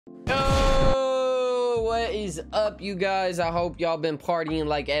What is up, you guys? I hope y'all been partying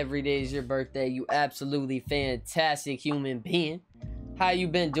like every day is your birthday. You absolutely fantastic human being. How you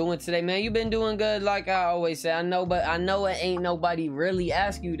been doing today, man? You been doing good, like I always say. I know, but I know it ain't nobody really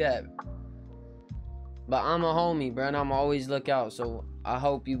ask you that. But I'm a homie, bro, and I'm always look out. So I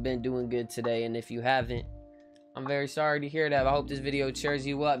hope you've been doing good today. And if you haven't, I'm very sorry to hear that. I hope this video cheers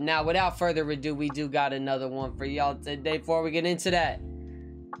you up. Now, without further ado, we do got another one for y'all today. Before we get into that,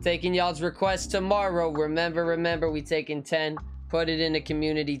 taking y'all's requests tomorrow. Remember, we taking 10. Put it in the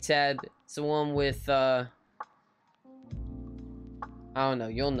community tab. It's the one with, I don't know.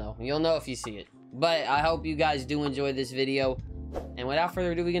 You'll know if you see it. But I hope you guys do enjoy this video. And without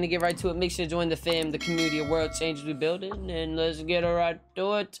further ado, we're going to get right to it. Make sure to join the fam, the community of world changes we building. And let's get right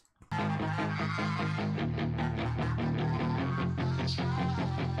to it.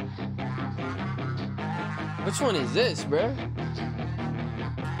 Which one is this, bro?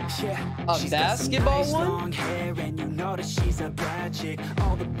 Yeah, a basketball nice one? Long hair and you know that she's a bad chick.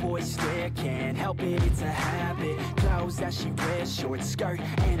 All the boys stare, can't help it, it's a habit. Clothes that she wears, short skirt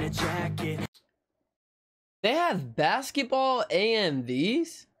and a jacket. They have basketball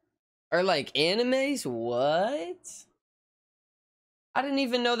AMVs? Or like animes? What? I didn't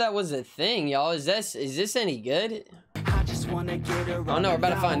even know that was a thing, y'all. Is this any good? I just wanna get her. Oh no, we're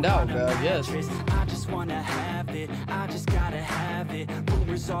about to find out, bro. Yes. I just wanna have it. I just gotta have it.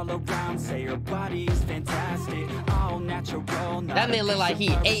 Rumors all around say her body is fantastic. All natural. That man look like he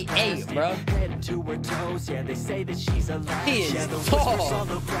 8'8", bro. Head to her toes, yeah, they say that she's a lie. He is tall. All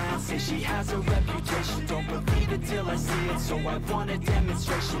around say she has a reputation. Don't believe it till I see it, so I want a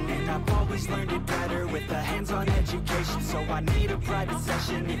demonstration. And I've always learned it better with a hands-on education. So I need a private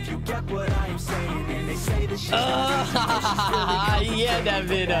session if you get what I am saying. And they say that she's yeah, that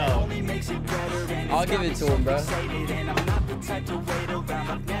video. I'll give it to him, bro. And I'm not the type to wait around.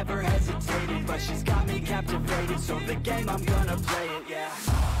 I've never hesitated, but she's got me captivated. So the game, I'm gonna play it, yeah.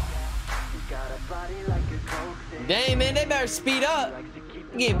 You got a body like a coke. Dang, man, they better speed up.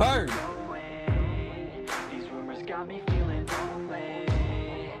 Get burned. These rumors got me feeling lonely.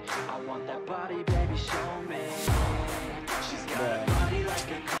 I want that body, baby, show me. She's got a body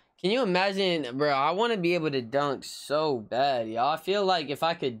like a coke. Can you imagine, bro? I want to be able to dunk so bad, y'all. I feel like if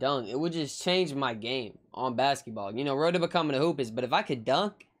I could dunk, it would just change my game on basketball. You know, road to becoming a hoopist, but if I could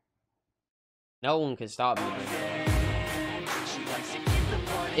dunk, no one could stop me.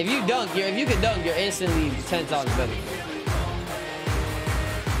 If you could dunk, you're instantly 10 times better.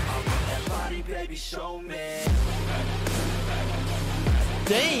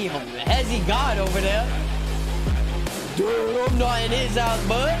 Damn, has he got over there? Dude, I'm not in his house,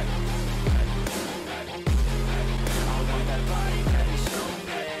 bud.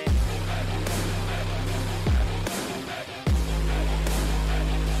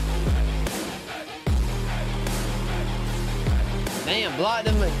 Damn, blocked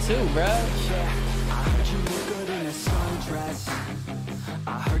him too, bro. I heard you look good in a sundress.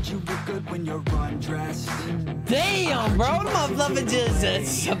 I heard you look good when you're undressed. Damn, bro, the motherfucker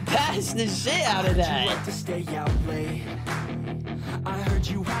just surpassed the shit out of that. You like to stay out late. I heard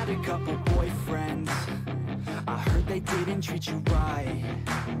you had a couple boyfriends. I heard they didn't treat you right.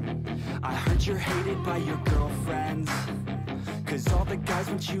 I heard you're hated by your girlfriends. Cause all the guys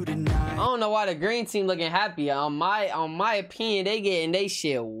want you tonight. I don't know why the green team looking happy. On my opinion, they getting they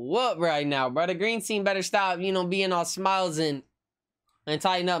shit whooped right now, bro. The green team better stop, you know, being all smiles and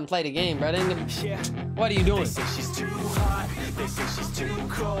tighten up and play the game, bro. What are you doing? They say she's too hot. They say she's too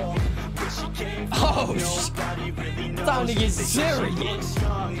cold. Where she came from, Oh, nobody really knows. time to get They say she serious. looks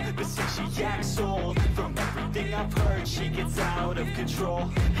young, but since she acts old. From everything I've heard, she gets out of control.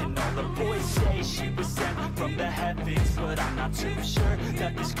 And all the boys say she was sent from the heavens, but I'm not too sure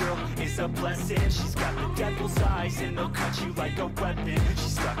that this girl is a blessing. She's got the devil's eyes and they'll cut you like a weapon.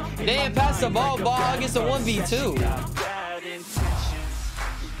 She's stuck in They my ain't pass the mind ball, like a ball bad against a person. 1v2. She got bad intentions.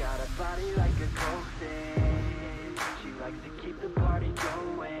 She got a body like a coke thing. She likes to keep the party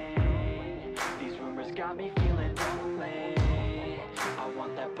going. These rumors got me feeling lonely. I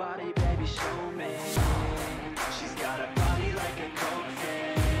want that body, baby, show me. She's got a body like a coke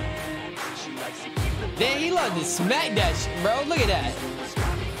thing. She likes to keep the Damn, he loved to smack that shit, bro. Look at that.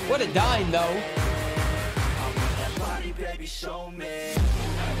 What a dime, though. I want that body, baby, show me.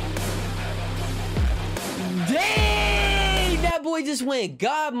 Dang! That boy just went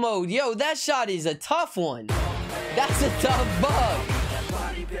God mode. Yo, that shot is a tough one. That's a tough bug. That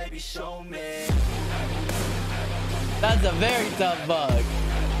body, baby, show me. That's a very tough bug.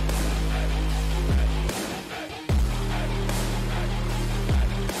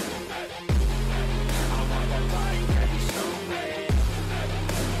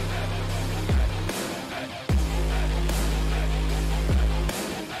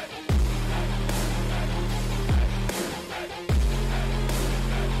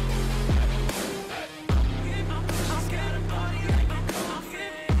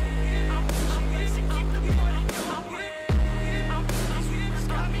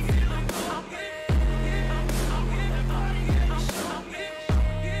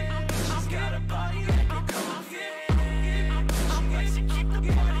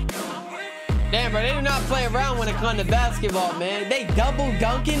 Damn, bro, they do not play around when it comes to basketball, man. They double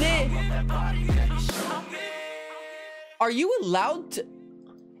dunking it. Are you allowed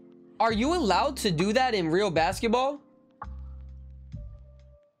to do that in real basketball?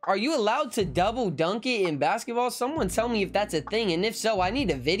 Are you allowed to double dunk it in basketball? Someone tell me if that's a thing, and if so, I need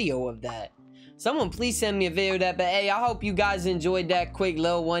a video of that. Someone please send me a video of that. But hey, I hope you guys enjoyed that quick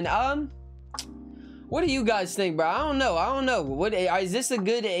little one. What do you guys think, bro? I don't know. What is this a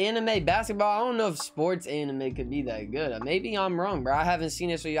good anime basketball? I don't know if sports anime could be that good. Maybe I'm wrong, bro. I haven't seen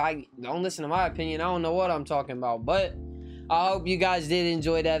it, so I don't listen to my opinion. I don't know what I'm talking about, but I hope you guys did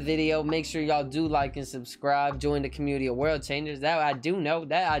enjoy that video. Make sure y'all do like and subscribe. Join the community of world changers. That I do know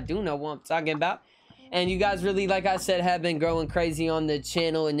what I'm talking about. And you guys really, like I said, have been growing crazy on the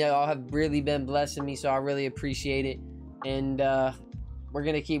channel, and y'all have really been blessing me, so I really appreciate it. And we're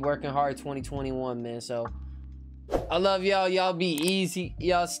gonna keep working hard 2021, man. So I love y'all. Y'all be easy.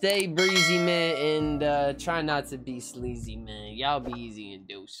 Y'all stay breezy, man, and try not to be sleazy, man. Y'all be easy and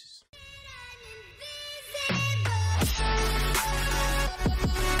deuces.